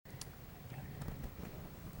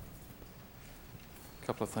A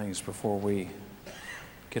couple of things before we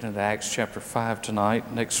get into Acts chapter 5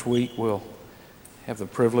 tonight. Next week we'll have the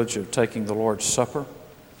privilege of taking the Lord's Supper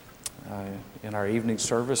in our evening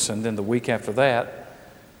service, and then the week after that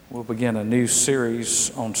we'll begin a new series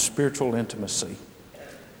on spiritual intimacy.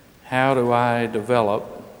 How do I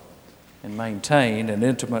develop and maintain an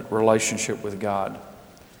intimate relationship with God?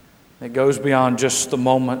 It goes beyond just the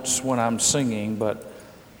moments when I'm singing, but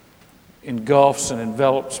engulfs and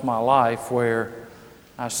envelops my life where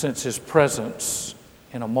I sense His presence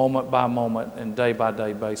in a moment-by-moment and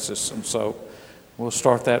day-by-day basis. And so we'll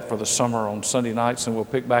start that for the summer on Sunday nights, and we'll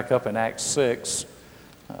pick back up in Acts 6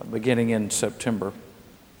 beginning in September.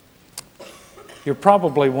 You're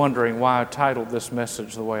probably wondering why I titled this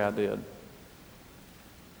message the way I did.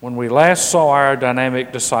 When we last saw our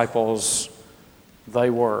dynamic disciples,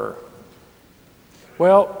 they were.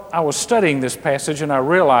 Well, I was studying this passage, and I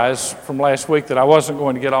realized from last week that I wasn't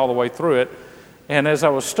going to get all the way through it. And as I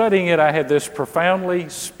was studying it, I had this profoundly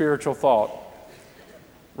spiritual thought.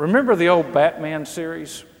 Remember the old Batman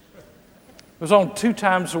series? It was on 2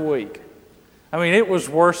 times a week. I mean, it was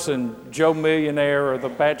worse than Joe Millionaire or The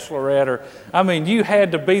Bachelorette. You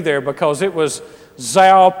had to be there because it was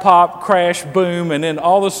zow, pop, crash, boom, and then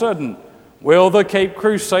all of a sudden, will the Cape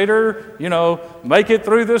Crusader, make it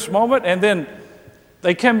through this moment? And then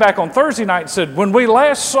they came back on Thursday night and said, when we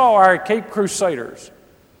last saw our Cape Crusaders.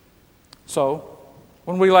 So,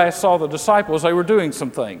 when we last saw the disciples, they were doing some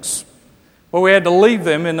things. But we had to leave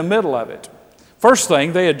them in the middle of it. First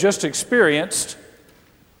thing, they had just experienced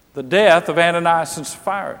the death of Ananias and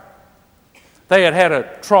Sapphira. They had had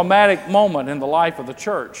a traumatic moment in the life of the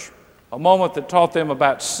church, a moment that taught them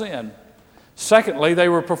about sin. Secondly, they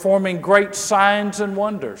were performing great signs and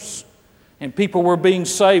wonders, and people were being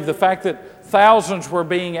saved. The fact that thousands were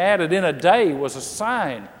being added in a day was a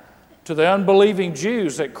sign to the unbelieving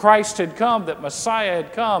Jews that Christ had come, that Messiah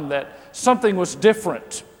had come, that something was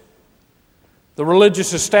different. The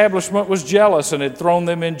religious establishment was jealous and had thrown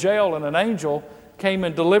them in jail, and an angel came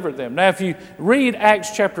and delivered them. Now, if you read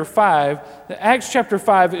Acts chapter 5, Acts chapter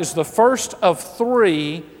 5 is the first of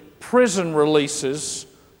 3 prison releases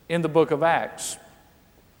in the book of Acts.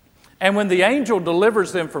 And when the angel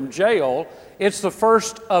delivers them from jail, it's the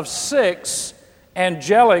first of 6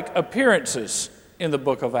 angelic appearances in the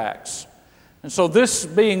book of Acts. And so this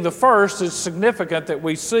being the first, is significant that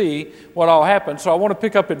we see what all happened. So I want to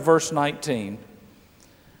pick up at verse 19.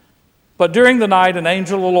 But during the night, an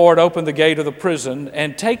angel of the Lord opened the gate of the prison,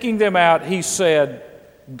 and taking them out, he said,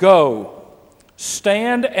 "Go,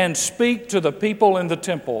 stand and speak to the people in the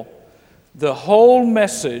temple the whole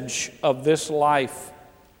message of this life."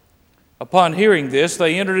 Upon hearing this,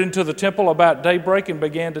 they entered into the temple about daybreak and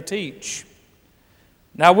began to teach.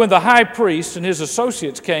 Now when the high priest and his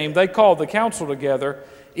associates came, they called the council together,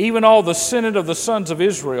 even all the senate of the sons of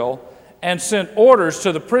Israel, and sent orders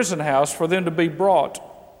to the prison house for them to be brought.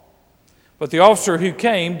 But the officer who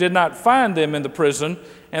came did not find them in the prison,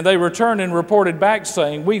 and they returned and reported back,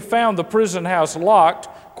 saying, "We found the prison house locked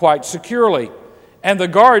quite securely, and the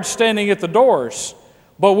guards standing at the doors.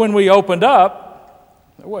 But when we opened up,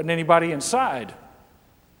 there wasn't anybody inside."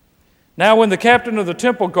 Now when the captain of the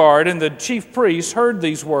temple guard and the chief priests heard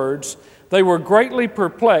these words, they were greatly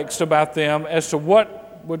perplexed about them as to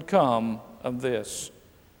what would come of this.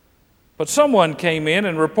 But someone came in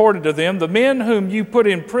and reported to them, "The men whom you put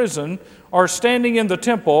in prison are standing in the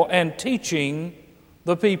temple and teaching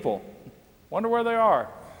the people." Wonder where they are.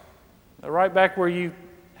 They're right back where you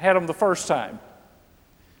had them the first time.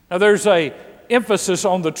 Now there's an emphasis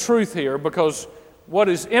on the truth here, because what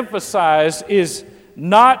is emphasized is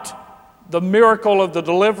not the miracle of the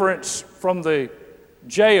deliverance from the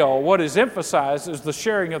jail. What is emphasized is the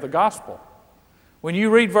sharing of the gospel. When you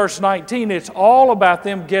read verse 19, it's all about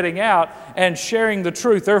them getting out and sharing the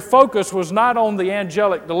truth. Their focus was not on the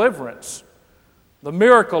angelic deliverance, the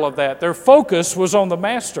miracle of that. Their focus was on the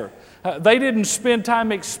Master. They didn't spend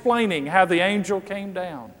time explaining how the angel came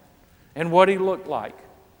down and what he looked like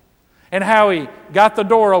and how he got the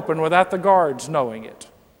door open without the guards knowing it.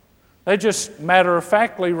 They just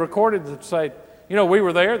matter-of-factly recorded to say, we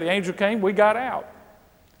were there, the angel came, we got out.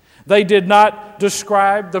 They did not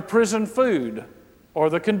describe the prison food or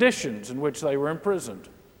the conditions in which they were imprisoned.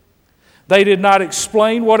 They did not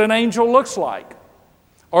explain what an angel looks like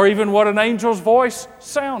or even what an angel's voice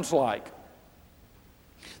sounds like.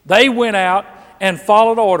 They went out and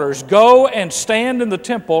followed orders. Go and stand in the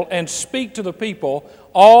temple and speak to the people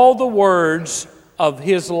all the words of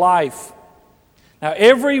his life. Now,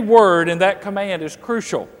 every word in that command is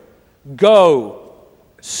crucial. Go,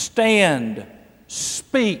 stand,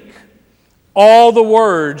 speak. all the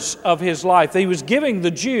words of his life. He was giving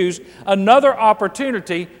the Jews another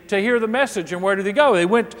opportunity to hear the message. And where did they go? They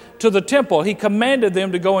went to the temple. He commanded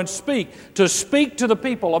them to go and speak to the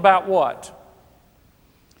people about what?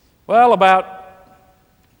 Well, about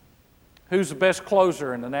who's the best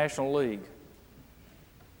closer in the National League.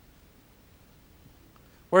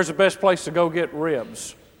 Where's the best place to go get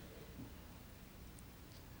ribs?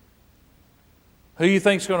 Who do you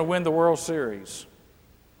think is going to win the World Series?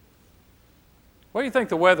 What do you think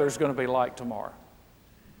the weather is going to be like tomorrow?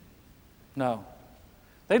 No.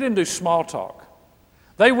 They didn't do small talk.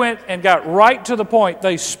 They went and got right to the point.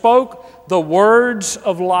 They spoke the words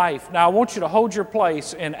of life. Now, I want you to hold your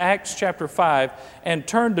place in Acts chapter 5 and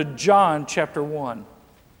turn to John chapter 1.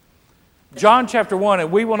 John chapter 1,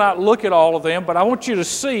 and we will not look at all of them, but I want you to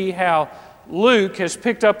see how Luke has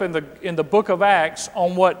picked up in the book of Acts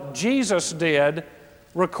on what Jesus did,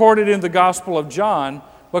 recorded in the Gospel of John,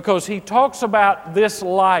 because he talks about this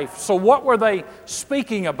life. So what were they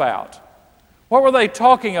speaking about? What were they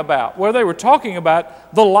talking about? Well, they were talking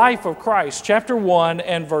about the life of Christ. Chapter 1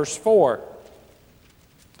 and verse 4.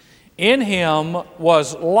 In him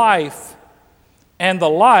was life, and the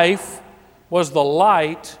life was the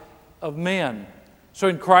light of men. So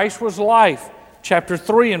in Christ was life. Chapter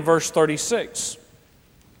 3 and verse 36.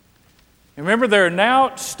 Remember, they're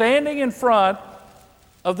now standing in front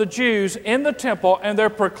of the Jews in the temple, and they're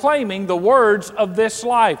proclaiming the words of this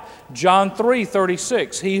life. John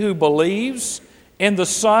 3:36, he who believes in the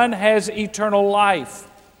Son has eternal life,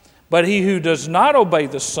 but he who does not obey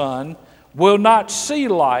the Son will not see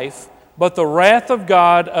life, but the wrath of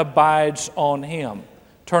God abides on him.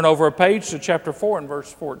 Turn over a page to chapter 4 and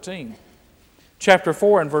verse 14. Chapter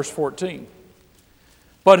 4 and verse 14.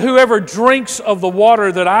 But whoever drinks of the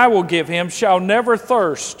water that I will give him shall never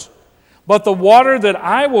thirst. But the water that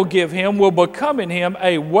I will give him will become in him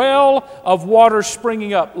a well of water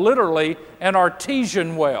springing up, literally an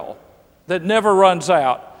artesian well that never runs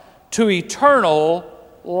out, to eternal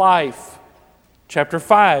life. Chapter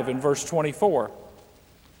 5 and verse 24.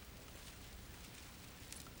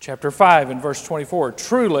 Chapter 5 and verse 24.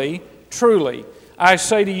 Truly, truly, I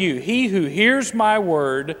say to you, he who hears my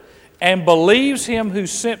word and believes him who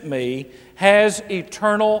sent me has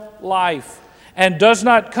eternal life, and does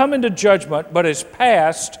not come into judgment, but is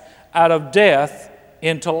passed out of death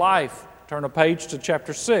into life. Turn a page to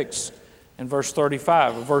chapter 6 and verse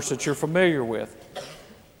 35, a verse that you're familiar with.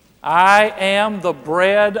 I am the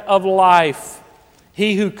bread of life.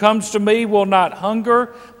 He who comes to me will not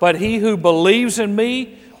hunger, but he who believes in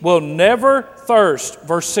me will never thirst.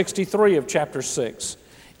 Verse 63 of chapter 6.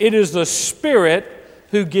 It is the Spirit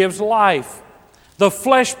who gives life. The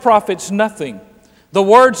flesh profits nothing. The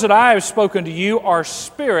words that I have spoken to you are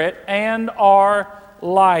spirit and are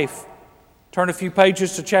life. Turn a few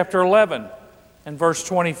pages to chapter 11 and verse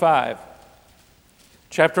 25.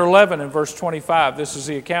 Chapter 11 and verse 25. This is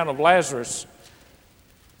the account of Lazarus.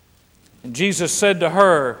 And Jesus said to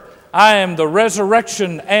her, I am the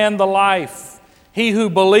resurrection and the life. He who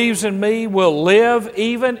believes in me will live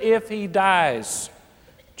even if he dies.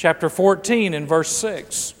 Chapter 14 and verse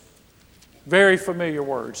 6. Very familiar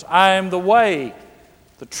words. I am the way,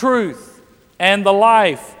 the truth, and the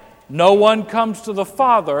life. No one comes to the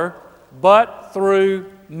Father but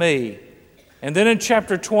through me. And then in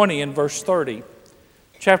chapter 20 and verse 30.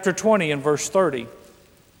 Chapter 20 and verse 30.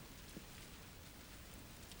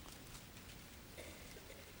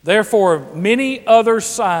 Therefore, many other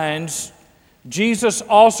signs Jesus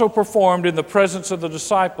also performed in the presence of the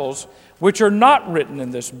disciples, which are not written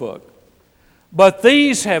in this book. But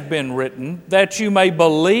these have been written that you may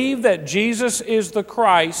believe that Jesus is the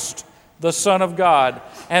Christ, the Son of God,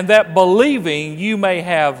 and that believing you may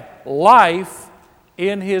have life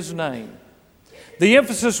in His name. The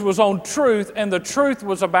emphasis was on truth, and the truth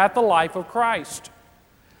was about the life of Christ.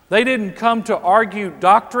 They didn't come to argue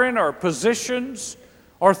doctrine or positions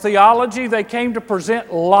or theology. They came to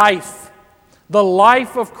present life, the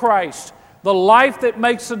life of Christ. The life that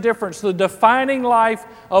makes a difference, the defining life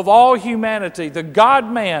of all humanity, the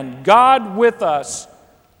God-man, God with us,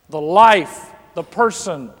 the life, the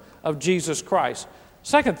person of Jesus Christ.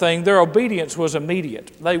 Second thing, their obedience was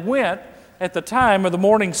immediate. They went at the time of the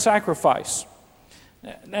morning sacrifice.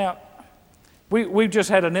 Now, we've just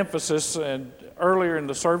had an emphasis earlier in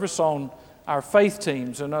the service on our faith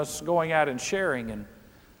teams and us going out and sharing. And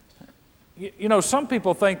you know, some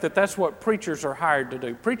people think that that's what preachers are hired to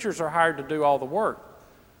do. Preachers are hired to do all the work.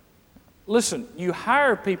 Listen, you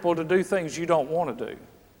hire people to do things you don't want to do.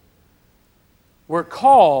 We're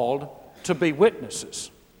called to be witnesses.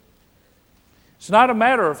 It's not a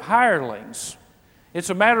matter of hirelings. It's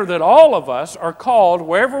a matter that all of us are called,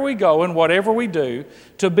 wherever we go and whatever we do,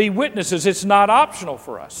 to be witnesses. It's not optional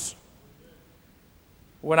for us.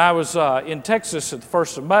 When I was in Texas at the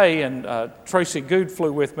 1st of May, and Tracy Good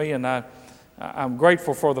flew with me, and I'm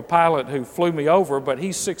grateful for the pilot who flew me over, but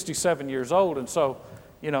he's 67 years old, and so,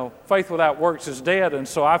 faith without works is dead, and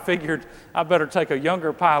so I figured I better take a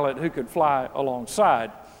younger pilot who could fly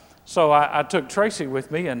alongside. So I took Tracy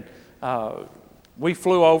with me, and we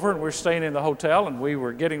flew over, and we were staying in the hotel, and we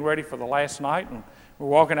were getting ready for the last night, and we're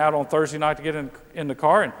walking out on Thursday night to get in the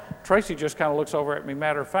car, and Tracy just kind of looks over at me,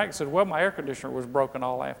 matter of fact, said, well, my air conditioner was broken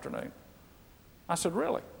all afternoon. I said,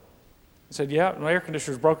 really? He said, yeah, my air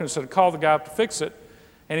conditioner was broken. He said, call the guy up to fix it.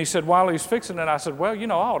 And he said, while he's fixing it, I said, well, I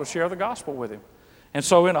ought to share the gospel with him. And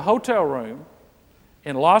so in a hotel room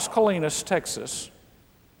in Las Colinas, Texas,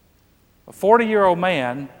 a 40-year-old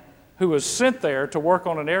man who was sent there to work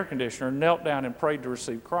on an air conditioner knelt down and prayed to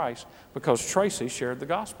receive Christ because Tracy shared the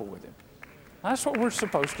gospel with him. That's what we're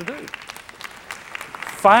supposed to do.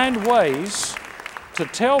 Find ways to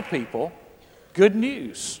tell people good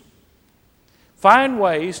news. Find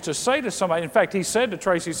ways to say to somebody. In fact, he said to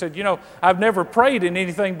Tracy, he said, I've never prayed in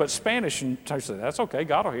anything but Spanish. And Tracy said, that's okay,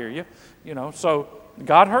 God will hear you. So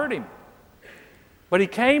God heard him. But he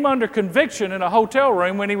came under conviction in a hotel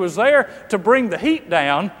room when he was there to bring the heat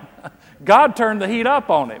down. God turned the heat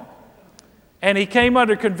up on him. And he came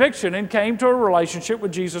under conviction and came to a relationship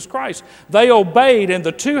with Jesus Christ. They obeyed, and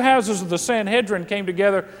the two houses of the Sanhedrin came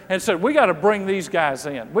together and said, we got to bring these guys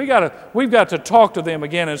in. We've got to talk to them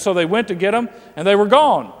again. And so they went to get them, and they were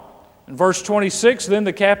gone. In verse 26, then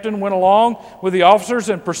the captain went along with the officers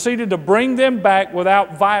and proceeded to bring them back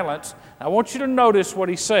without violence. Now, I want you to notice what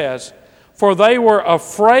he says. For they were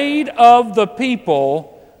afraid of the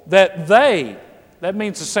people that that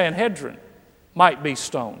means the Sanhedrin, might be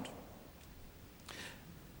stoned.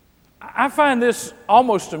 I find this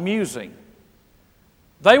almost amusing.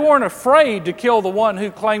 They weren't afraid to kill the one who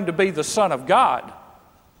claimed to be the Son of God,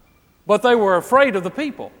 but they were afraid of the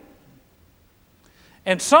people.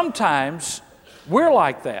 And sometimes we're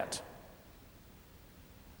like that.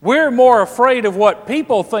 We're more afraid of what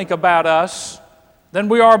people think about us than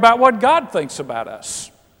we are about what God thinks about us.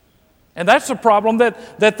 And that's the problem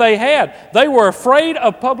that they had. They were afraid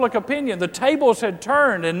of public opinion. The tables had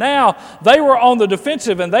turned, and now they were on the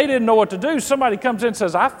defensive, and they didn't know what to do. Somebody comes in and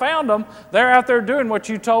says, I found them. They're out there doing what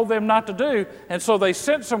you told them not to do. And so they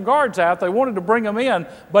sent some guards out. They wanted to bring them in,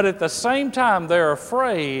 but at the same time, they're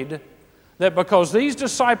afraid that because these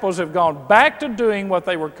disciples have gone back to doing what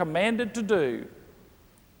they were commanded to do,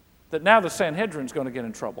 that now the Sanhedrin's going to get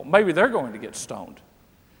in trouble. Maybe they're going to get stoned.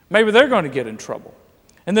 Maybe they're going to get in trouble.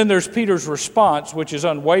 And then there's Peter's response, which is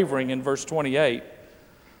unwavering in verse 28.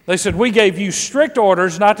 They said, we gave you strict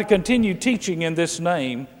orders not to continue teaching in this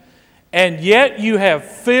name, and yet you have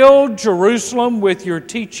filled Jerusalem with your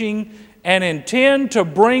teaching and intend to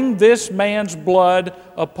bring this man's blood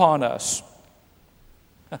upon us.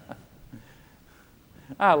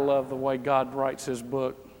 I love the way God writes his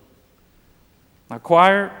book. Now,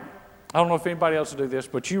 choir, I don't know if anybody else will do this,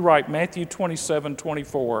 but you write Matthew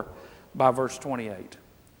 27:24 by verse 28.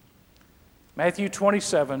 Matthew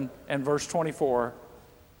 27 and verse 24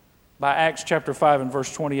 by Acts chapter 5 and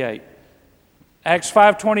verse 28. Acts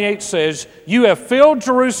 5:28 says, you have filled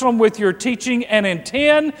Jerusalem with your teaching and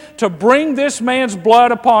intend to bring this man's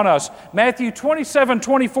blood upon us. Matthew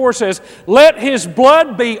 27:24 says, let his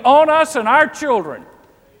blood be on us and our children.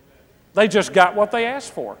 They just got what they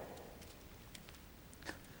asked for.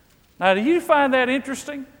 Now, do you find that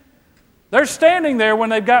interesting? They're standing there when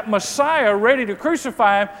they've got Messiah ready to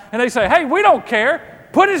crucify him, and they say, hey, we don't care.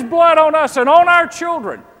 Put his blood on us and on our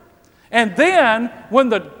children. And then, when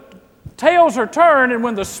the tails are turned and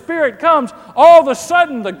when the Spirit comes, all of a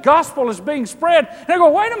sudden the gospel is being spread. And they go,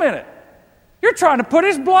 wait a minute. You're trying to put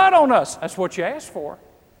his blood on us. That's what you asked for.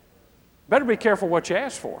 Better be careful what you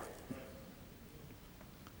ask for.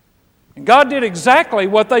 And God did exactly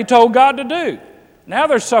what they told God to do. Now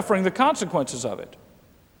they're suffering the consequences of it.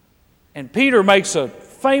 And Peter makes a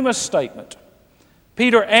famous statement.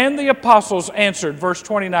 Peter and the apostles answered, verse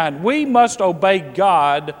 29, we must obey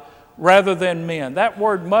God rather than men. That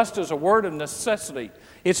word must is a word of necessity.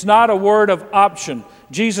 It's not a word of option.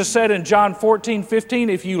 Jesus said in John 14:15,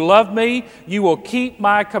 if you love me, you will keep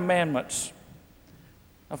my commandments.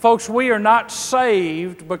 Now, folks, we are not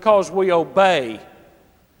saved because we obey.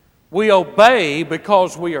 We obey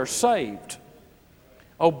because we are saved.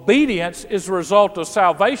 Obedience is a result of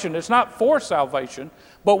salvation. It's not for salvation,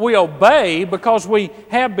 but we obey because we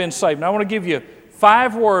have been saved. Now, I want to give you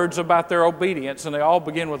 5 words about their obedience, and they all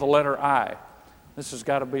begin with the letter I. This has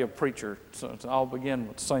got to be a preacher, so it's all begin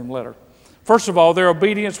with the same letter. First of all, their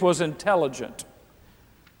obedience was intelligent.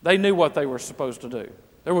 They knew what they were supposed to do.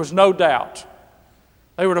 There was no doubt.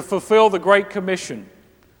 They were to fulfill the Great Commission,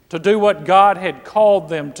 to do what God had called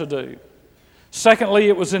them to do. Secondly,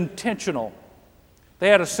 it was intentional. They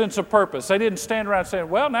had a sense of purpose. They didn't stand around saying,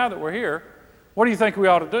 well, now that we're here, what do you think we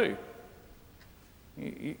ought to do?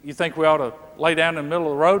 You think we ought to lay down in the middle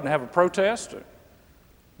of the road and have a protest? Or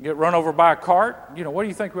get run over by a cart? What do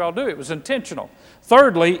you think we ought to do? It was intentional.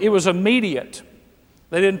 Thirdly, it was immediate.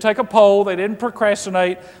 They didn't take a poll. They didn't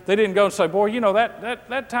procrastinate. They didn't go and say, boy,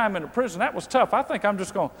 that time in the prison, that was tough. I think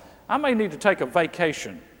I may need to take a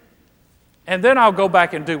vacation. And then I'll go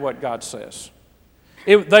back and do what God says.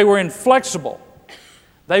 They were inflexible.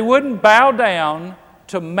 They wouldn't bow down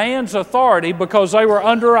to man's authority because they were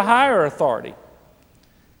under a higher authority.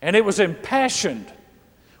 And it was impassioned.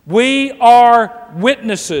 We are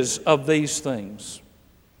witnesses of these things.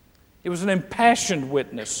 It was an impassioned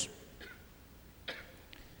witness.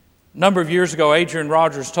 A number of years ago, Adrian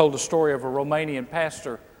Rogers told the story of a Romanian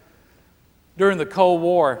pastor. During the Cold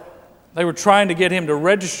War, they were trying to get him to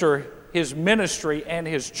register his ministry and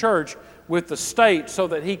his church with the state so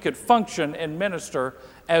that he could function and minister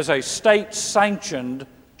as a state-sanctioned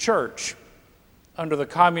church under the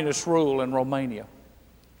communist rule in Romania.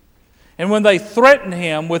 And when they threatened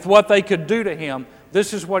him with what they could do to him,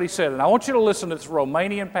 this is what he said. And I want you to listen to this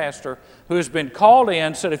Romanian pastor who has been called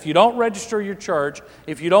in, said, if you don't register your church,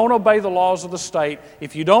 if you don't obey the laws of the state,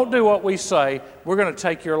 if you don't do what we say, we're going to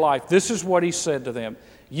take your life. This is what he said to them.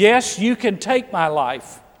 Yes, you can take my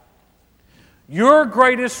life. Your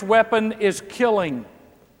greatest weapon is killing,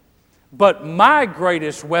 but my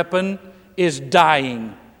greatest weapon is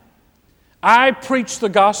dying. I preach the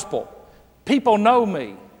gospel. People know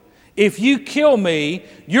me. If you kill me,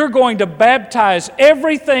 you're going to baptize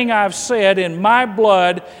everything I've said in my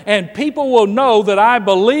blood, and people will know that I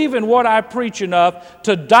believe in what I preach enough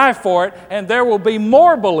to die for it, and there will be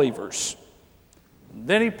more believers.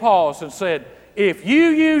 Then he paused and said, if you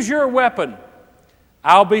use your weapon,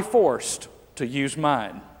 I'll be forced to use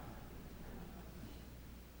mine.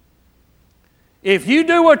 If you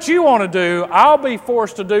do what you want to do, I'll be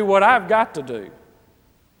forced to do what I've got to do.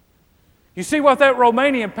 You see, what that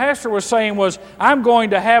Romanian pastor was saying was, I'm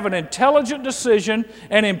going to have an intelligent decision,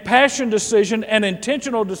 an impassioned decision, an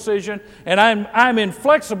intentional decision, and I'm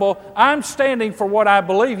inflexible. I'm standing for what I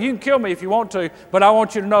believe. You can kill me if you want to, but I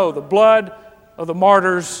want you to know the blood of the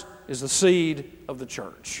martyrs is the seed of the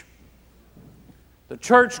church. The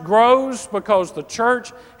church grows because the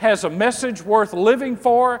church has a message worth living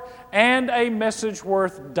for and a message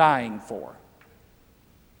worth dying for.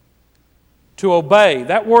 To obey,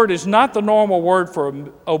 that word is not the normal word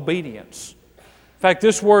for obedience. In fact,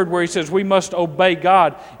 this word where he says we must obey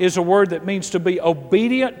God is a word that means to be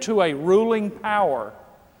obedient to a ruling power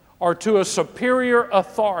or to a superior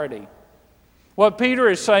authority. What Peter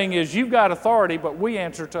is saying is you've got authority, but we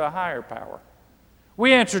answer to a higher power.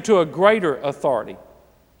 We answer to a greater authority.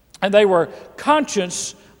 And they were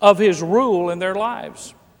conscious of his rule in their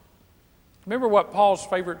lives. Remember what Paul's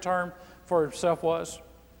favorite term for himself was?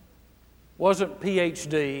 Wasn't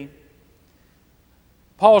PhD.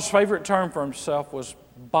 Paul's favorite term for himself was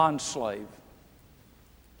bondslave,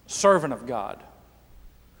 servant of God,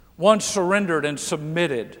 one surrendered and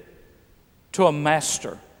submitted to a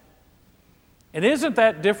master. And isn't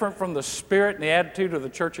that different from the spirit and the attitude of the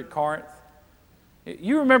church at Corinth?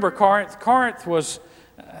 You remember Corinth? Corinth was,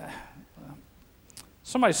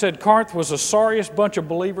 somebody said Corinth was the sorriest bunch of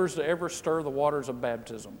believers to ever stir the waters of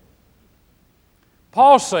baptism.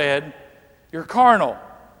 Paul said, you're carnal.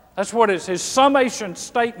 That's what is his summation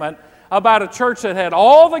statement about a church that had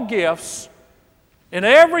all the gifts and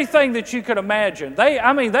everything that you could imagine. They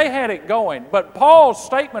had it going. But Paul's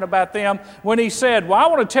statement about them when he said, well, I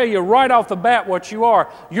want to tell you right off the bat what you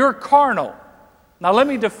are. You're carnal. Now let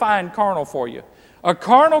me define carnal for you. A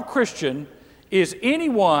carnal Christian is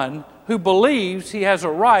anyone who believes he has a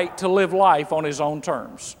right to live life on his own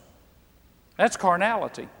terms. That's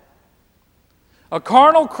carnality. A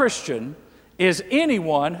carnal Christian is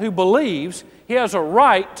anyone who believes he has a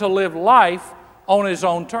right to live life on his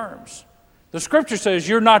own terms. The Scripture says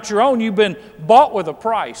you're not your own, you've been bought with a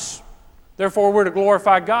price. Therefore, we're to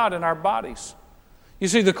glorify God in our bodies. You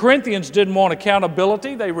see, the Corinthians didn't want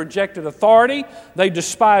accountability. They rejected authority. They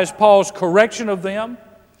despised Paul's correction of them.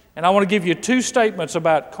 And I want to give you two statements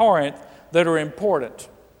about Corinth that are important.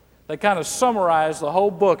 They kind of summarize the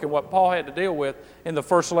whole book and what Paul had to deal with in the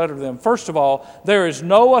first letter to them. First of all, there is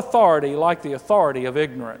no authority like the authority of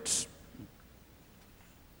ignorance.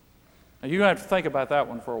 Now, you're going to have to think about that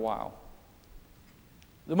one for a while.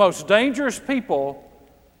 The most dangerous people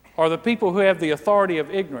are the people who have the authority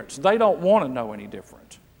of ignorance. They don't want to know any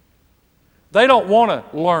different. They don't want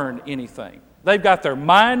to learn anything. They've got their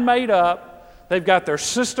mind made up. They've got their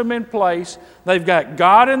system in place. They've got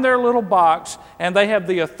God in their little box, and they have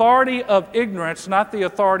the authority of ignorance, not the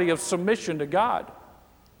authority of submission to God.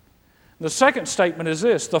 The second statement is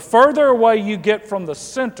this: the further away you get from the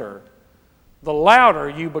center, the louder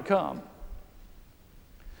you become.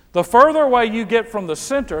 The further away you get from the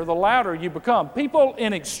center, the louder you become. People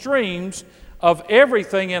in extremes of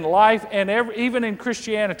everything in life and even in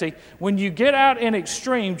Christianity, when you get out in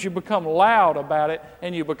extremes, you become loud about it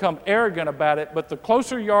and you become arrogant about it. But the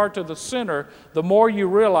closer you are to the center, the more you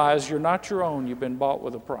realize you're not your own. You've been bought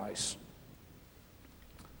with a price.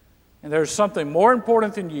 And there's something more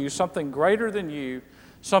important than you, something greater than you,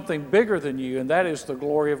 something bigger than you, and that is the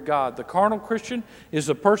glory of God. The carnal Christian is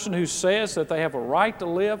the person who says that they have a right to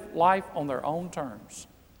live life on their own terms.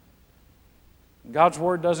 God's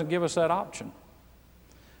Word doesn't give us that option.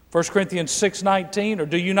 1 Corinthians 6:19, or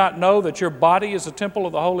do you not know that your body is a temple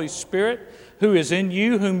of the Holy Spirit who is in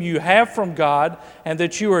you, whom you have from God, and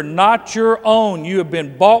that you are not your own? You have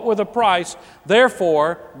been bought with a price.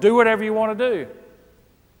 Therefore, do whatever you want to do.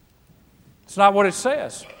 It's not what it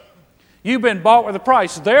says. You've been bought with a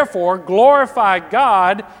price. Therefore, glorify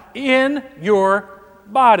God in your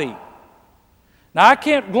body. Now, I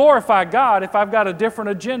can't glorify God if I've got a different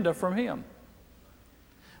agenda from Him.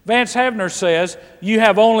 Vance Havner says, you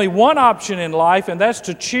have only one option in life, and that's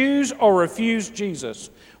to choose or refuse Jesus.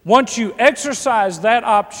 Once you exercise that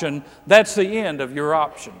option, that's the end of your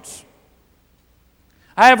options.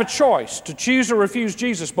 I have a choice to choose or refuse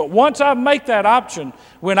Jesus, but once I make that option,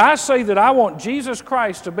 when I say that I want Jesus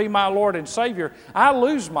Christ to be my Lord and Savior, I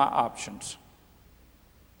lose my options.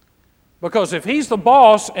 Because if He's the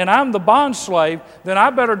boss and I'm the bondslave, then I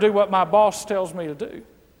better do what my boss tells me to do.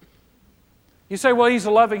 You say, well, He's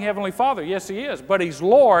a loving Heavenly Father. Yes, He is, but He's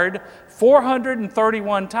Lord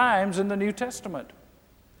 431 times in the New Testament.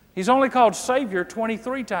 He's only called Savior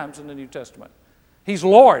 23 times in the New Testament. He's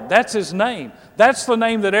Lord. That's His name. That's the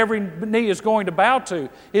name that every knee is going to bow to,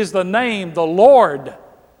 is the name, the Lord.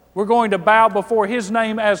 We're going to bow before His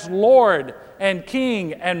name as Lord and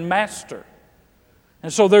King and Master.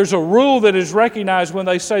 And so there's a rule that is recognized when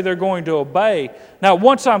they say they're going to obey. Now,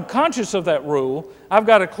 once I'm conscious of that rule, I've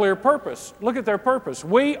got a clear purpose. Look at their purpose.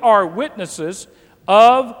 We are witnesses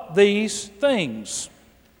of these things.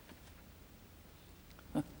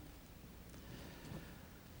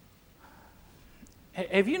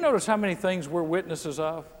 Have you noticed how many things we're witnesses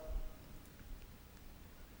of?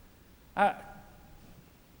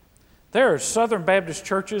 There are Southern Baptist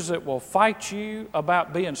churches that will fight you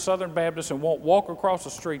about being Southern Baptist and won't walk across the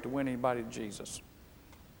street to win anybody to Jesus.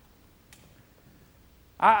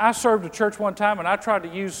 I served a church one time, and I tried to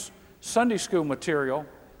use Sunday school material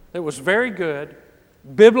that was very good,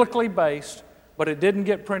 biblically based, but it didn't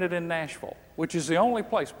get printed in Nashville, which is the only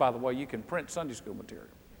place, by the way, you can print Sunday school material.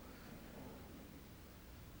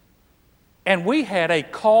 And we had a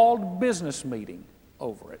called business meeting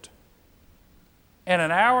over it. And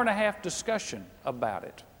an hour and a half discussion about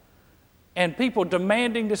it. And people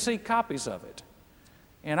demanding to see copies of it.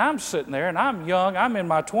 And I'm sitting there, and I'm young, I'm in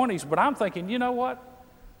my 20s, but I'm thinking, you know what?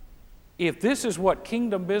 If this is what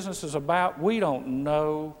kingdom business is about, we don't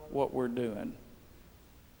know what we're doing.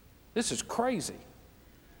 This is crazy.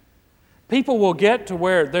 People will get to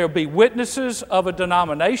where there'll be witnesses of a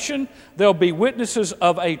denomination, there'll be witnesses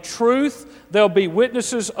of a truth, there'll be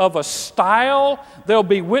witnesses of a style, there'll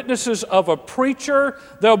be witnesses of a preacher,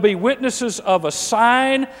 there'll be witnesses of a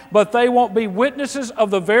sign, but they won't be witnesses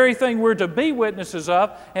of the very thing we're to be witnesses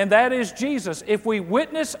of, and that is Jesus. If we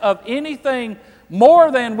witness of anything more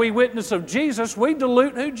than we witness of Jesus, we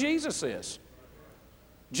dilute who Jesus is.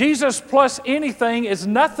 Jesus plus anything is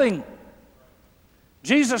nothing.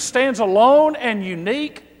 Jesus stands alone and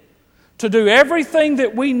unique to do everything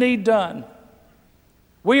that we need done.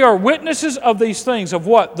 We are witnesses of these things, of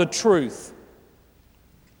what? The truth.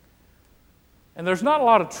 And there's not a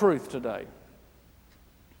lot of truth today.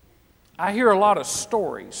 I hear a lot of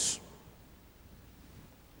stories,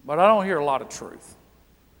 but I don't hear a lot of truth.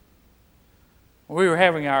 We were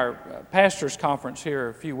having our pastor's conference here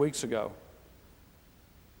a few weeks ago.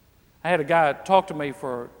 I had a guy talk to me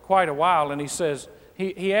for quite a while, and he says,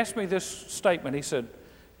 he asked me this statement. He said,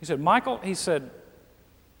 Michael, he said,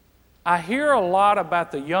 I hear a lot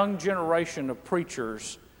about the young generation of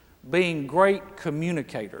preachers being great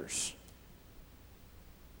communicators.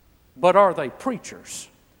 But are they preachers?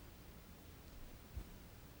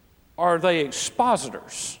 Are they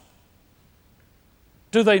expositors?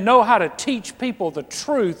 Do they know how to teach people the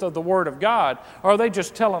truth of the Word of God? Or are they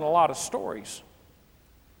just telling a lot of stories?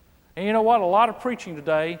 And you know what? A lot of preaching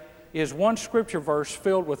today is one scripture verse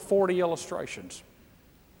filled with 40 illustrations.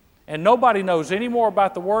 And nobody knows any more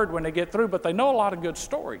about the Word when they get through, but they know a lot of good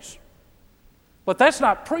stories. But that's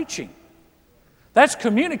not preaching. That's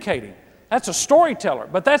communicating. That's a storyteller.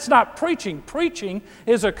 But that's not preaching. Preaching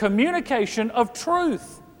is a communication of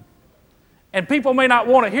truth. And people may not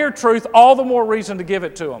want to hear truth, all the more reason to give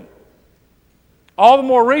it to them. All the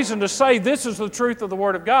more reason to say this is the truth of the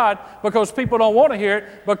Word of God, because people don't want to hear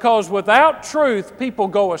it, because without truth, people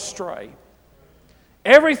go astray.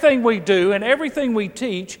 Everything we do and everything we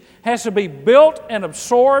teach has to be built and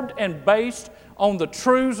absorbed and based on the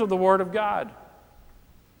truths of the Word of God.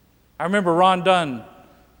 I remember Ron Dunn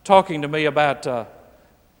talking to me about a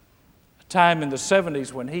time in the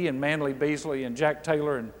 70s when he and Manly Beasley and Jack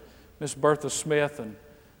Taylor and Miss Bertha Smith and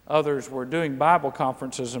others were doing Bible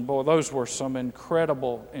conferences, and boy, those were some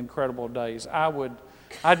incredible, incredible days.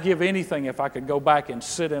 I'd give anything if I could go back and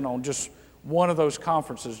sit in on just one of those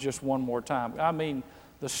conferences just one more time. I mean,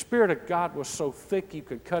 the Spirit of God was so thick you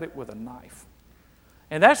could cut it with a knife.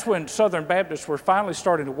 And that's when Southern Baptists were finally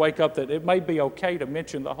starting to wake up that it may be okay to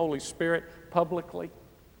mention the Holy Spirit publicly.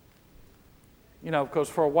 You know, because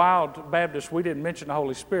for a while, Baptists, we didn't mention the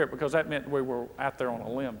Holy Spirit because that meant we were out there on a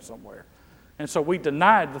limb somewhere. And so we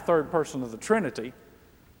denied the third person of the Trinity,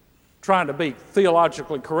 trying to be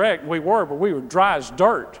theologically correct. We were, but we were dry as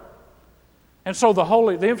dirt. And so the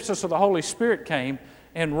emphasis of the Holy Spirit came,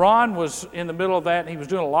 and Ron was in the middle of that, and he was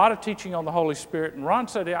doing a lot of teaching on the Holy Spirit. And Ron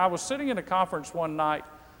said, I was sitting in a conference one night,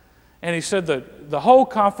 and he said that the whole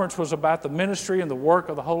conference was about the ministry and the work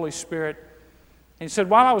of the Holy Spirit. And he said,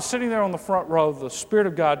 while I was sitting there on the front row, the Spirit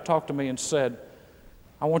of God talked to me and said,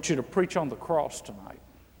 I want you to preach on the cross tonight.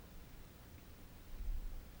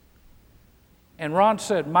 And Ron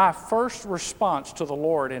said, my first response to the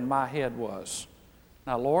Lord in my head was,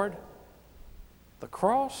 now, Lord, the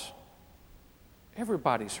cross?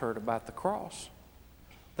 Everybody's heard about the cross.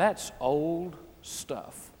 That's old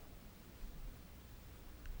stuff.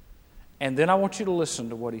 And then I want you to listen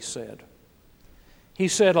to what he said. He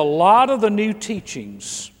said, a lot of the new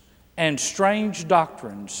teachings and strange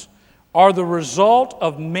doctrines are the result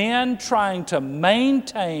of men trying to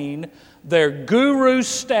maintain their guru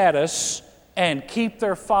status and keep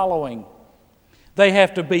their following. They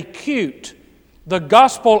have to be cute. The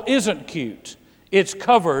gospel isn't cute. It's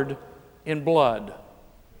covered in blood.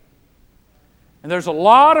 And there's a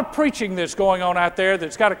lot of preaching that's going on out there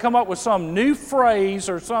that's got to come up with some new phrase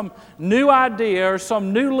or some new idea or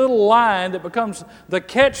some new little line that becomes the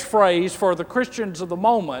catchphrase for the Christians of the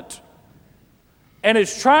moment. And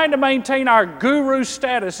it's trying to maintain our guru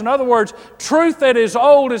status. In other words, truth that is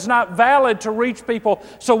old is not valid to reach people,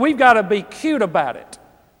 so we've got to be cute about it.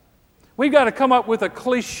 We've got to come up with a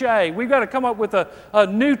cliche. We've got to come up with a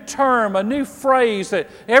new term, a new phrase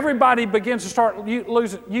that everybody begins to start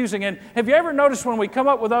using. And have you ever noticed when we come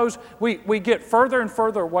up with those, we get further and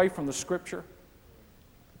further away from the Scripture?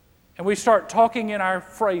 And we start talking in our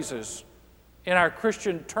phrases, in our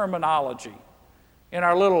Christian terminology, in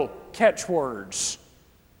our little catchwords.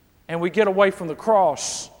 And we get away from the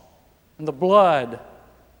cross and the blood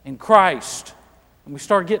and Christ. And we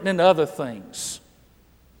start getting into other things.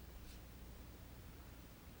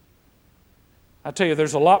 I tell you,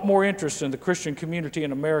 there's a lot more interest in the Christian community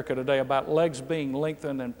in America today about legs being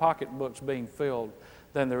lengthened and pocketbooks being filled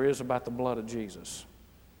than there is about the blood of Jesus.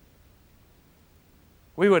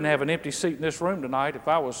 We wouldn't have an empty seat in this room tonight if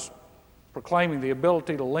I was proclaiming the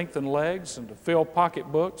ability to lengthen legs and to fill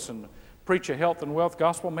pocketbooks and preach a health and wealth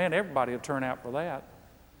gospel. Man, everybody would turn out for that.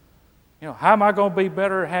 You know, how am I going to be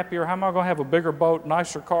better, happier? How am I going to have a bigger boat,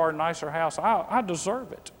 nicer car, nicer house? I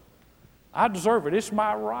deserve it. I deserve it. It's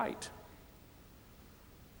my right.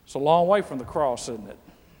 It's a long way from the cross, isn't it?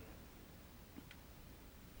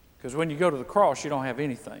 Because when you go to the cross, you don't have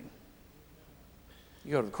anything.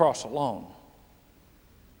 You go to the cross alone.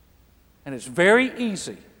 And it's very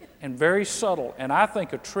easy and very subtle, and I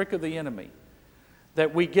think a trick of the enemy,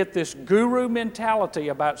 that we get this guru mentality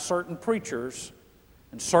about certain preachers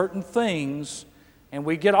and certain things, and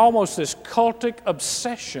we get almost this cultic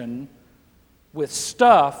obsession with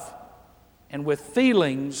stuff and with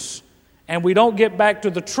feelings, and we don't get back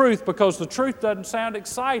to the truth because the truth doesn't sound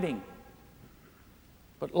exciting.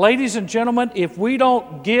 But ladies and gentlemen, if we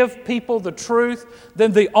don't give people the truth,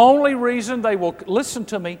 then the only reason they will, listen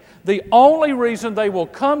to me, the only reason they will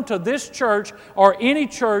come to this church or any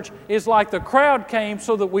church is like the crowd came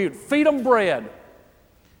so that we would feed them bread.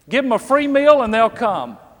 Give them a free meal and they'll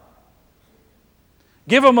come.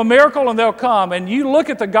 Give them a miracle and they'll come. And you look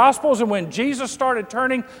at the Gospels, and when Jesus started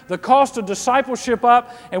turning the cost of discipleship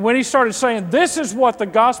up, and when he started saying, this is what the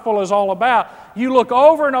gospel is all about, you look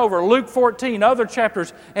over and over, Luke 14, other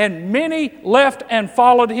chapters, and many left and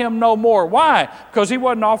followed him no more. Why? Because he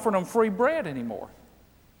wasn't offering them free bread anymore.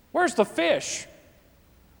 Where's the fish?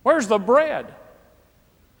 Where's the bread?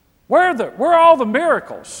 Where are all the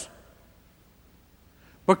miracles?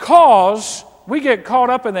 Because we get caught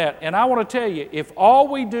up in that. And I want to tell you, if all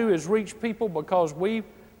we do is reach people because we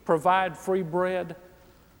provide free bread,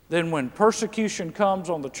 then when persecution comes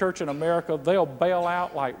on the church in America, they'll bail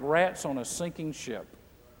out like rats on a sinking ship.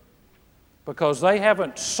 Because they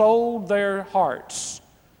haven't sold their hearts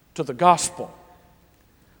to the gospel.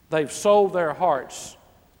 They've sold their hearts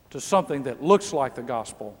to something that looks like the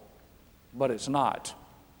gospel, but it's not.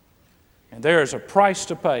 And there is a price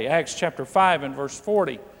to pay. Acts chapter 5 and verse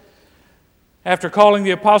 40. After calling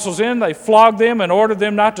the apostles in, they flogged them and ordered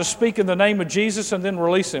them not to speak in the name of Jesus and then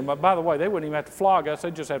release them. But by the way, they wouldn't even have to flog us,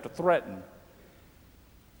 they'd just have to threaten.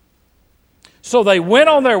 So they went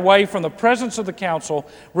on their way from the presence of the council,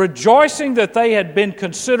 rejoicing that they had been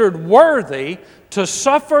considered worthy to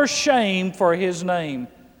suffer shame for his name.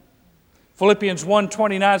 Philippians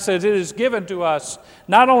 1:29 says, it is given to us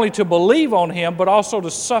not only to believe on him, but also to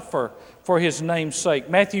suffer for his name's sake.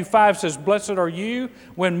 Matthew 5 says, blessed are you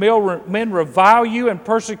when men revile you and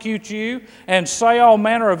persecute you and say all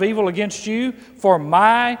manner of evil against you for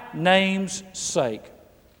my name's sake.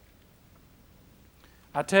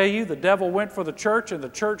 I tell you, the devil went for the church, and the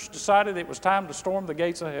church decided it was time to storm the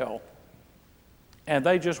gates of hell. And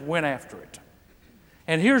they just went after it.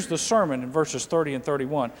 And here's the sermon in verses 30 and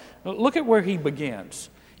 31. Look at where he begins.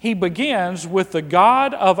 He begins with the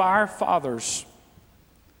God of our fathers.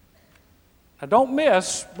 Now don't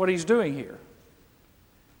miss what he's doing here.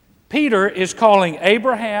 Peter is calling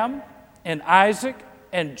Abraham and Isaac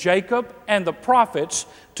and Jacob and the prophets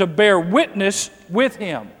to bear witness with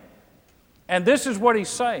him. And this is what he's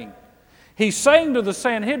saying. He's saying to the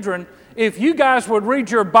Sanhedrin, if you guys would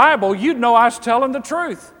read your Bible, you'd know I was telling the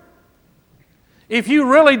truth. If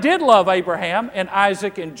you really did love Abraham and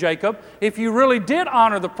Isaac and Jacob, if you really did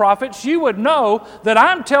honor the prophets, you would know that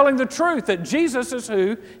I'm telling the truth, that Jesus is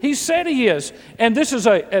who he said he is. And this is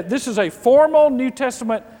a formal New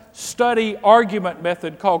Testament study argument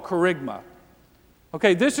method called kerygma.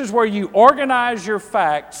 Okay, this is where you organize your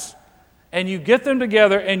facts and you get them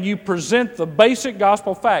together and you present the basic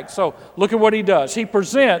gospel facts. So look at what he does. He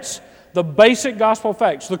presents the basic gospel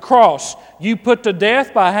facts. The cross, you put to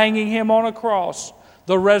death by hanging him on a cross.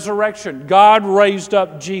 The resurrection, God raised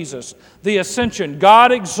up Jesus. The ascension,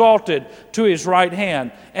 God exalted to his right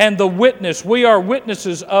hand. And the witness, we are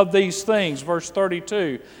witnesses of these things. Verse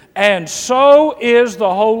 32. And so is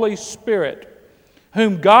the Holy Spirit,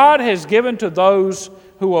 whom God has given to those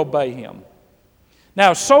who obey him.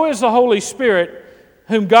 Now, so is the Holy Spirit,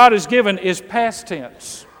 whom God has given, is past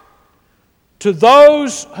tense. To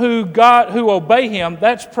those who obey him,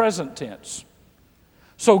 that's present tense.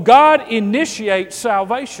 So God initiates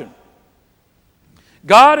salvation.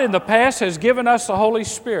 God in the past has given us the Holy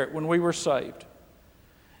Spirit when we were saved.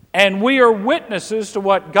 And we are witnesses to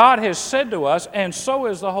what God has said to us, and so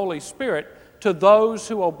is the Holy Spirit to those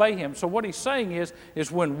who obey him. So what he's saying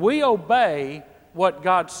is when we obey what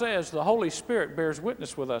God says, the Holy Spirit bears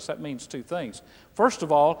witness with us. That means two things. First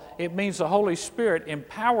of all, it means the Holy Spirit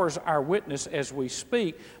empowers our witness as we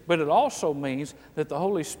speak, but it also means that the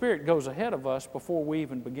Holy Spirit goes ahead of us before we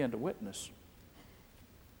even begin to witness.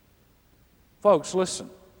 Folks, listen.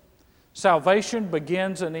 Salvation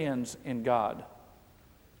begins and ends in God.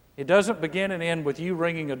 It doesn't begin and end with you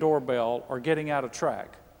ringing a doorbell or getting out a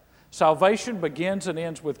track. Salvation begins and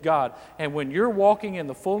ends with God. And when you're walking in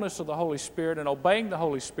the fullness of the Holy Spirit and obeying the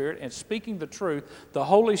Holy Spirit and speaking the truth, the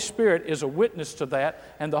Holy Spirit is a witness to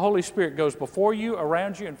that, and the Holy Spirit goes before you,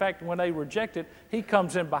 around you. In fact, when they reject it, he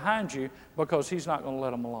comes in behind you because he's not going to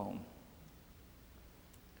let them alone.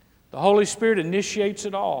 The Holy Spirit initiates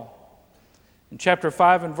it all. In chapter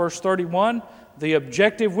 5 and verse 31, the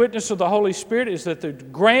objective witness of the Holy Spirit is that they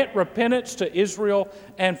grant repentance to Israel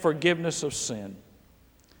and forgiveness of sin.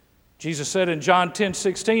 Jesus said in John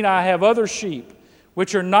 10:16, I have other sheep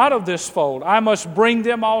which are not of this fold. I must bring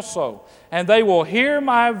them also, and they will hear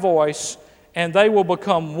my voice, and they will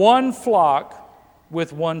become one flock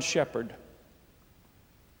with one shepherd.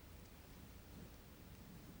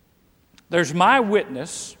 There's my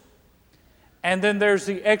witness, and then there's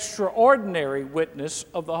the extraordinary witness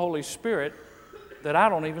of the Holy Spirit that I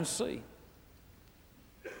don't even see.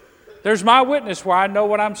 There's my witness where I know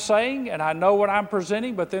what I'm saying and I know what I'm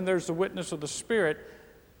presenting, but then there's the witness of the Spirit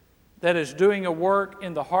that is doing a work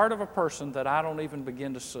in the heart of a person that I don't even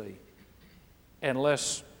begin to see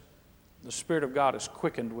unless the Spirit of God is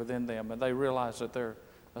quickened within them and they realize that they're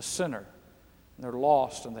a sinner, and they're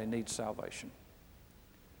lost, and they need salvation.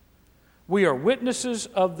 We are witnesses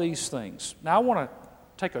of these things. Now, I want to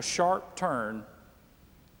take a sharp turn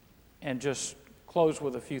and just close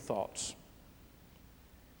with a few thoughts.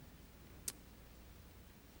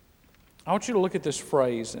 I want you to look at this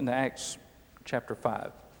phrase in Acts chapter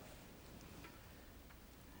 5.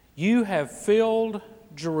 You have filled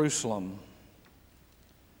Jerusalem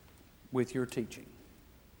with your teaching.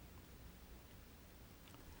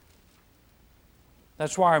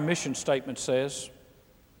 That's why our mission statement says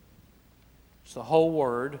it's the whole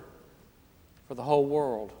word for the whole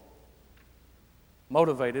world,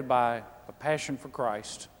 motivated by a passion for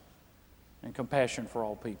Christ and compassion for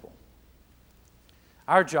all people.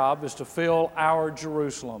 Our job is to fill our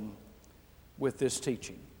Jerusalem with this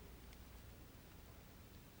teaching.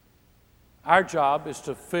 Our job is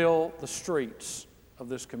to fill the streets of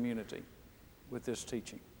this community with this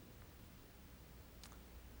teaching.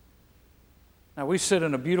 Now, we sit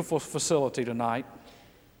in a beautiful facility tonight,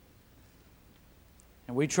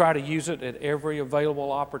 and we try to use it at every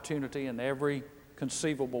available opportunity in every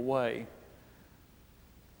conceivable way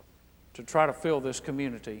to try to fill this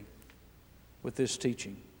community with this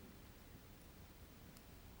teaching.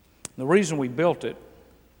 The reason we built it,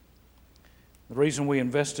 the reason we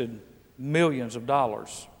invested millions of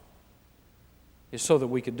dollars, is so that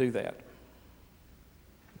we could do that.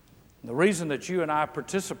 The reason that you and I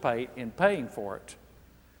participate in paying for it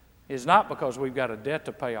is not because we've got a debt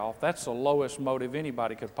to pay off. That's the lowest motive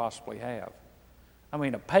anybody could possibly have. I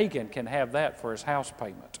mean, a pagan can have that for his house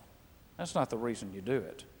payment. That's not the reason you do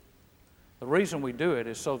it. The reason we do it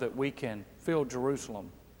is so that we can fill Jerusalem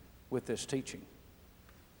with this teaching.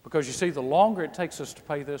 Because you see, the longer it takes us to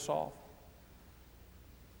pay this off,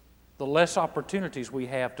 the less opportunities we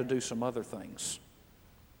have to do some other things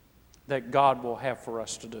that God will have for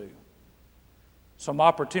us to do. Some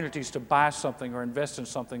opportunities to buy something or invest in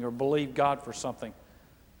something or believe God for something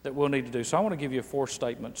that we'll need to do. So I want to give you 4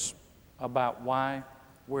 statements about why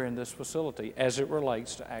we're in this facility as it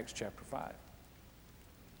relates to Acts chapter 5.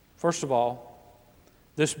 First of all,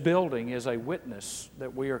 this building is a witness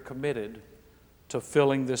that we are committed to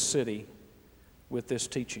filling this city with this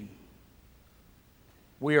teaching.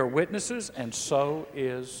 We are witnesses, and so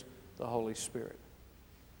is the Holy Spirit.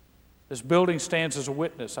 This building stands as a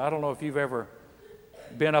witness. I don't know if you've ever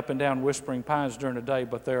been up and down Whispering Pines during the day,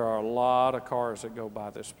 but there are a lot of cars that go by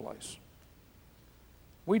this place.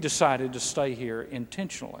 We decided to stay here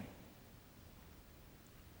intentionally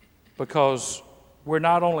because we're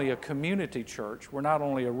not only a community church, we're not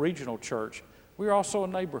only a regional church, we're also a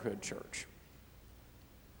neighborhood church.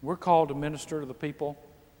 We're called to minister to the people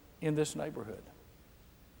in this neighborhood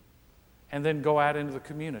and then go out into the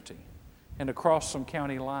community and across some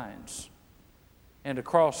county lines and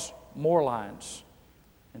across more lines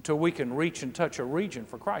until we can reach and touch a region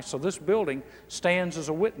for Christ. So this building stands as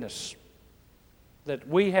a witness that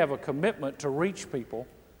we have a commitment to reach people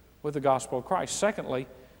with the gospel of Christ. Secondly,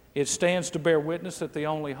 it stands to bear witness that the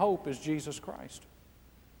only hope is Jesus Christ.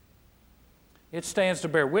 It stands to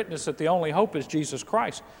bear witness that the only hope is Jesus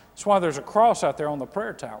Christ. That's why there's a cross out there on the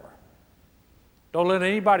prayer tower. Don't let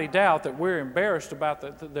anybody doubt that we're embarrassed about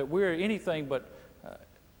that we're anything but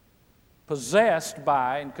possessed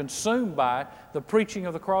by and consumed by the preaching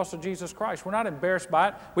of the cross of Jesus Christ. We're not embarrassed by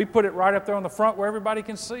it. We put it right up there on the front where everybody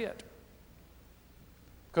can see it.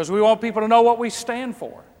 Because we want people to know what we stand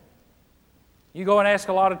for. You go and ask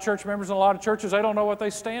a lot of church members in a lot of churches, they don't know what they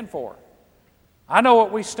stand for. I know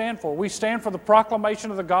what we stand for. We stand for the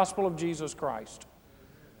proclamation of the gospel of Jesus Christ.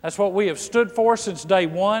 That's what we have stood for since day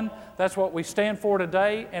one. That's what we stand for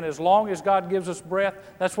today. And as long as God gives us breath,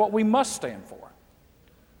 that's what we must stand for.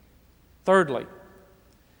 Thirdly,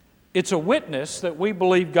 it's a witness that we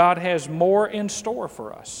believe God has more in store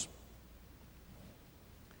for us.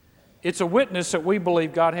 It's a witness that we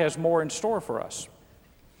believe God has more in store for us.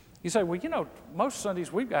 You say, well, most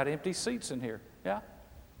Sundays we've got empty seats in here. Yeah.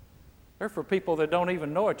 They're for people that don't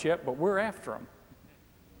even know it yet, but we're after them.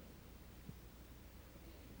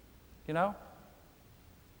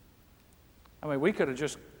 We could have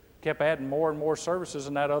just kept adding more and more services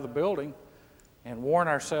in that other building and worn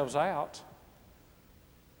ourselves out.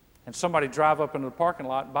 And somebody drive up into the parking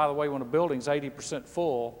lot. And by the way, when a building's 80%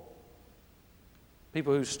 full,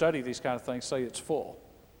 people who study these kind of things say it's full.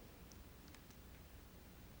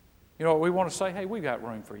 You know what we want to say? Hey, we've got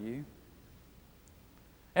room for you.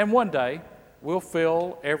 And one day, we'll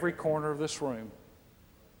fill every corner of this room.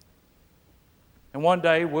 And one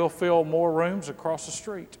day, we'll fill more rooms across the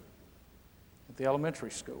street. at the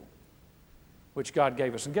elementary school, which God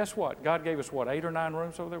gave us. And guess what? God gave us, 8 or 9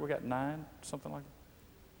 rooms over there? We got 9, something like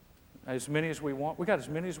that. As many as we want. We got as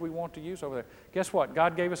many as we want to use over there. Guess what?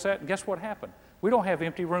 God gave us that, and guess what happened? We don't have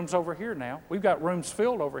empty rooms over here now. We've got rooms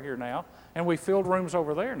filled over here now, and we filled rooms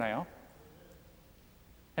over there now.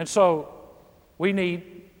 And so we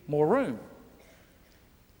need more room,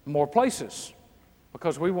 more places,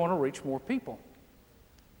 because we want to reach more people.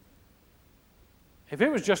 If it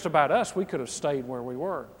was just about us, we could have stayed where we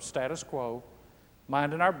were, status quo,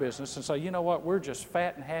 minding our business, and say, you know what, we're just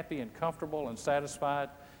fat and happy and comfortable and satisfied.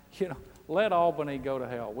 Let Albany go to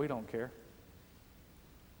hell. We don't care.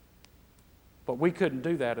 But we couldn't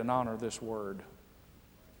do that and honor this word.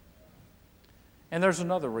 And there's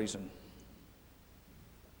another reason.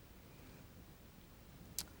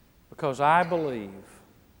 Because I believe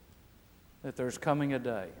that there's coming a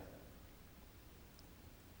day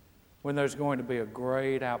when there's going to be a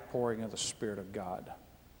great outpouring of the Spirit of God.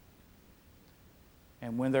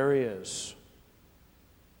 And when there is,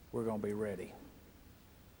 we're going to be ready.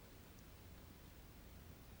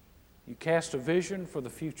 You cast a vision for the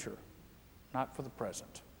future, not for the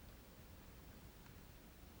present.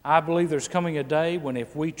 I believe there's coming a day when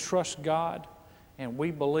if we trust God and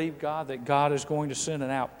we believe God that God is going to send an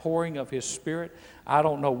outpouring of His Spirit, I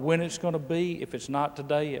don't know when it's going to be. If it's not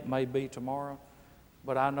today, it may be tomorrow.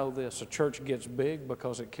 But I know this, a church gets big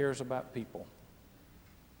because it cares about people.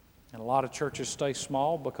 And a lot of churches stay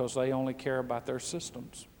small because they only care about their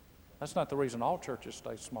systems. That's not the reason all churches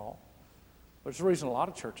stay small. But it's the reason a lot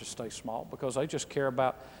of churches stay small, because they just care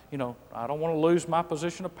about, I don't want to lose my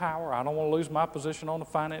position of power. I don't want to lose my position on the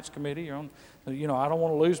finance committee. I don't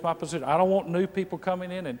want to lose my position. I don't want new people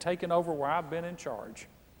coming in and taking over where I've been in charge.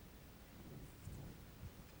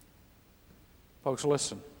 Folks,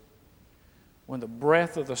 listen. When the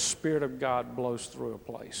breath of the Spirit of God blows through a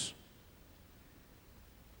place,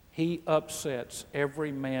 He upsets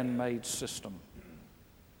every man-made system.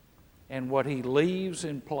 And what He leaves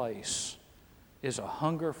in place is a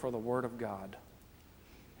hunger for the Word of God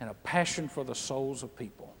and a passion for the souls of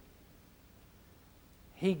people.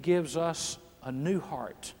 He gives us a new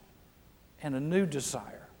heart and a new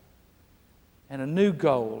desire and a new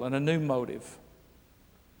goal and a new motive.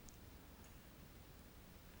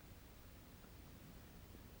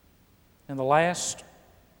 In the last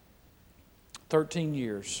 13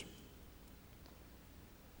 years,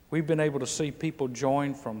 we've been able to see people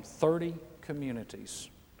join from 30 communities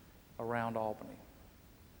around Albany.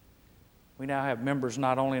 We now have members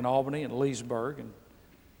not only in Albany and Leesburg, and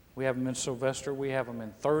we have them in Sylvester, we have them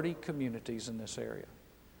in 30 communities in this area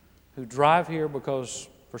who drive here because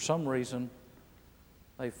for some reason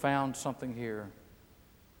they found something here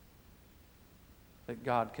that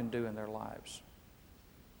God can do in their lives.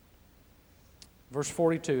 Verse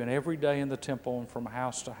 42, and every day in the temple and from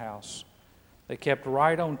house to house, they kept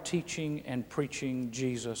right on teaching and preaching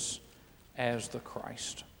Jesus as the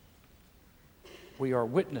Christ. We are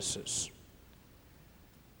witnesses,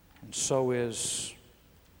 and so is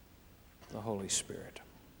the Holy Spirit.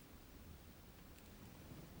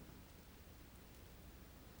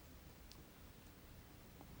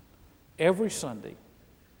 Every Sunday,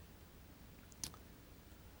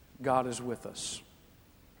 God is with us.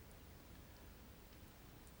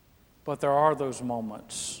 But there are those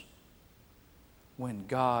moments when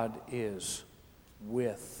God is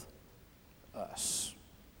with us.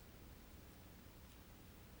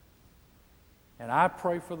 And I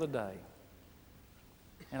pray for the day,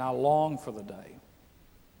 and I long for the day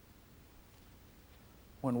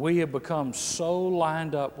when we have become so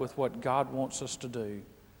lined up with what God wants us to do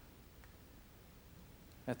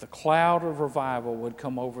that the cloud of revival would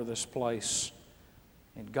come over this place,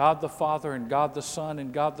 and God the Father and God the Son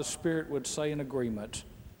and God the Spirit would say in agreement,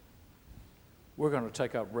 we're going to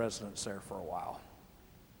take up residence there for a while.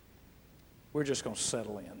 We're just going to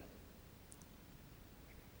settle in.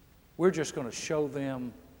 We're just going to show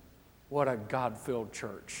them what a God-filled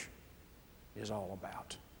church is all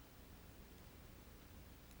about.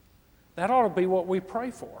 That ought to be what we pray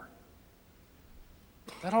for.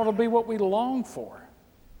 That ought to be what we long for.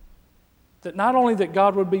 That not only that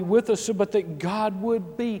God would be with us, but that God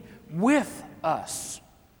would be with us.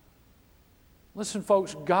 Listen,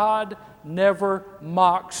 folks, God never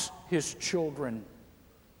mocks His children.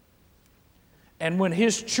 And when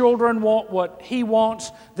His children want what He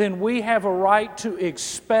wants, then we have a right to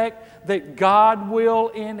expect that God will,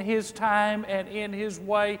 in His time and in His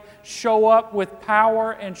way, show up with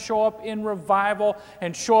power and show up in revival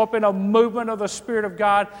and show up in a movement of the Spirit of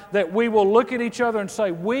God, that we will look at each other and say,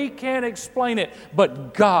 we can't explain it,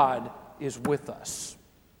 but God is with us.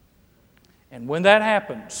 And when that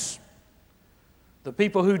happens, The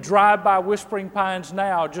people who drive by Whispering Pines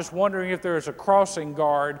now, just wondering if there is a crossing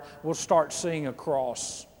guard, will start seeing a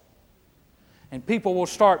cross. And people will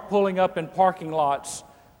start pulling up in parking lots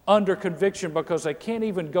under conviction because they can't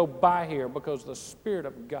even go by here because the Spirit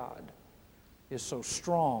of God is so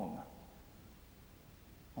strong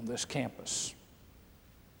on this campus.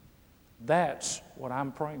 That's what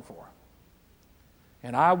I'm praying for.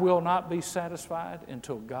 And I will not be satisfied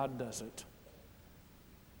until God does it.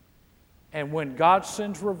 And when God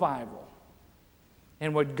sends revival,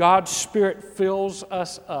 and when God's Spirit fills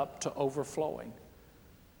us up to overflowing,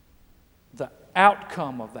 the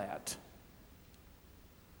outcome of that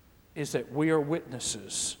is that we are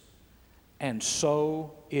witnesses, and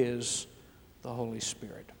so is the Holy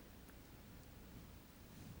Spirit.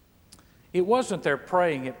 It wasn't their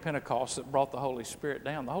praying at Pentecost that brought the Holy Spirit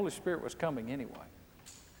down. The Holy Spirit was coming anyway.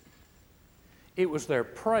 It was their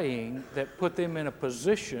praying that put them in a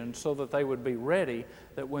position so that they would be ready,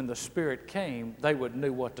 that when the Spirit came, they would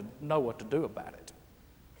know what to do about it.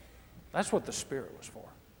 That's what the Spirit was for.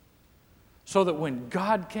 So that when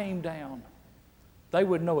God came down, they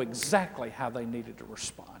would know exactly how they needed to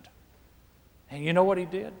respond. And you know what He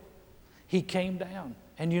did? He came down.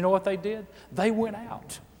 And you know what they did? They went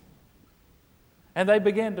out. And they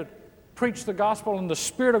began to preach the gospel, and the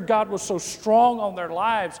Spirit of God was so strong on their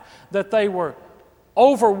lives that they were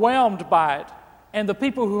overwhelmed by it. And the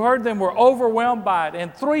people who heard them were overwhelmed by it.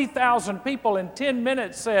 And 3,000 people in 10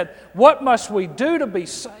 minutes said, "What must we do to be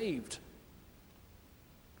saved?"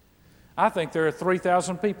 I think there are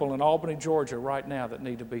 3,000 people in Albany, Georgia right now that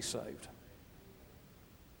need to be saved.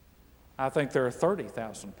 I think there are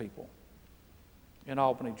 30,000 people in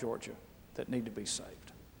Albany, Georgia that need to be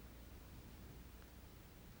saved.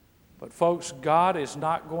 But folks, God is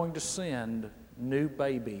not going to send new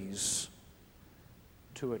babies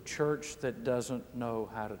to a church that doesn't know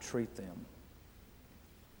how to treat them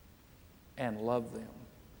and love them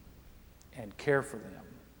and care for them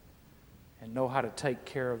and know how to take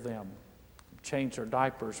care of them, change their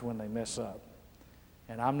diapers when they mess up.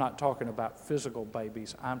 And I'm not talking about physical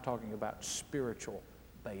babies, I'm talking about spiritual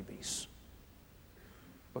babies.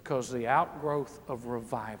 Because the outgrowth of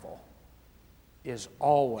revival is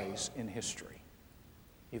always in history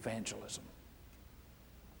evangelism.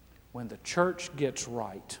 When the church gets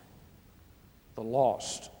right, the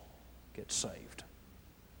lost get saved.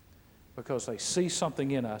 Because they see something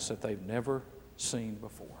in us that they've never seen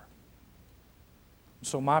before.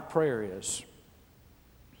 So my prayer is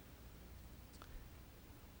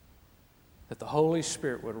that the Holy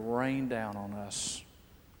Spirit would rain down on us,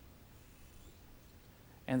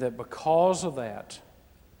 and that because of that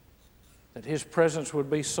His presence would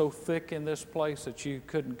be so thick in this place that you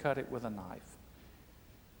couldn't cut it with a knife.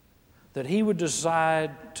 That He would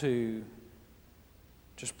decide to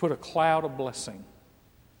just put a cloud of blessing,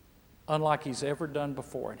 unlike He's ever done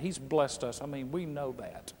before. And He's blessed us. I mean, we know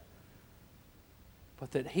that.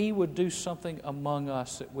 But that He would do something among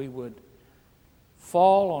us that we would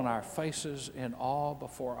fall on our faces in awe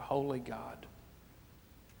before a holy God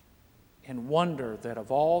and wonder that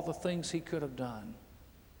of all the things He could have done,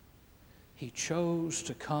 He chose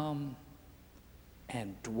to come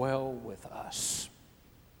and dwell with us.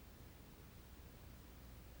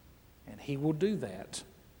 And He will do that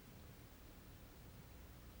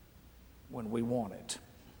when we want it.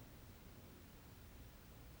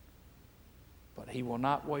 But He will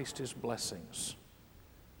not waste His blessings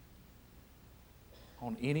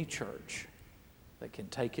on any church that can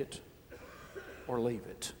take it or leave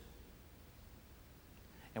it.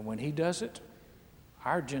 And when He does it,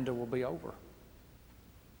 our agenda will be over.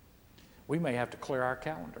 We may have to clear our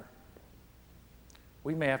calendar.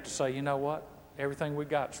 We may have to say, you know what? Everything we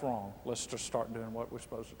got's wrong. Let's just start doing what we're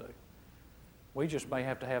supposed to do. We just may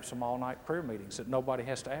have to have some all-night prayer meetings that nobody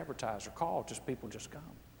has to advertise or call, just people just come.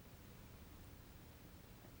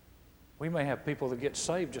 We may have people that get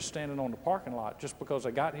saved just standing on the parking lot just because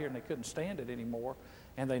they got here and they couldn't stand it anymore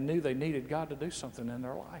and they knew they needed God to do something in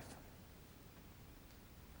their life.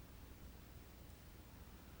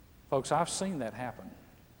 Folks, I've seen that happen.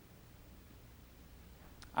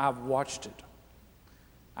 I've watched it.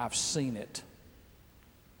 I've seen it.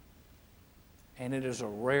 And it is a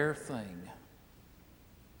rare thing,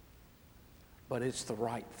 but it's the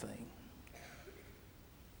right thing.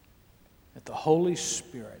 That the Holy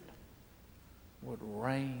Spirit would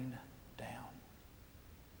rain down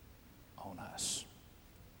on us.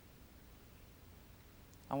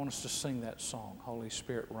 I want us to sing that song, Holy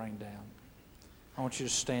Spirit, Rain Down. I want you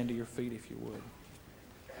to stand to your feet if you would.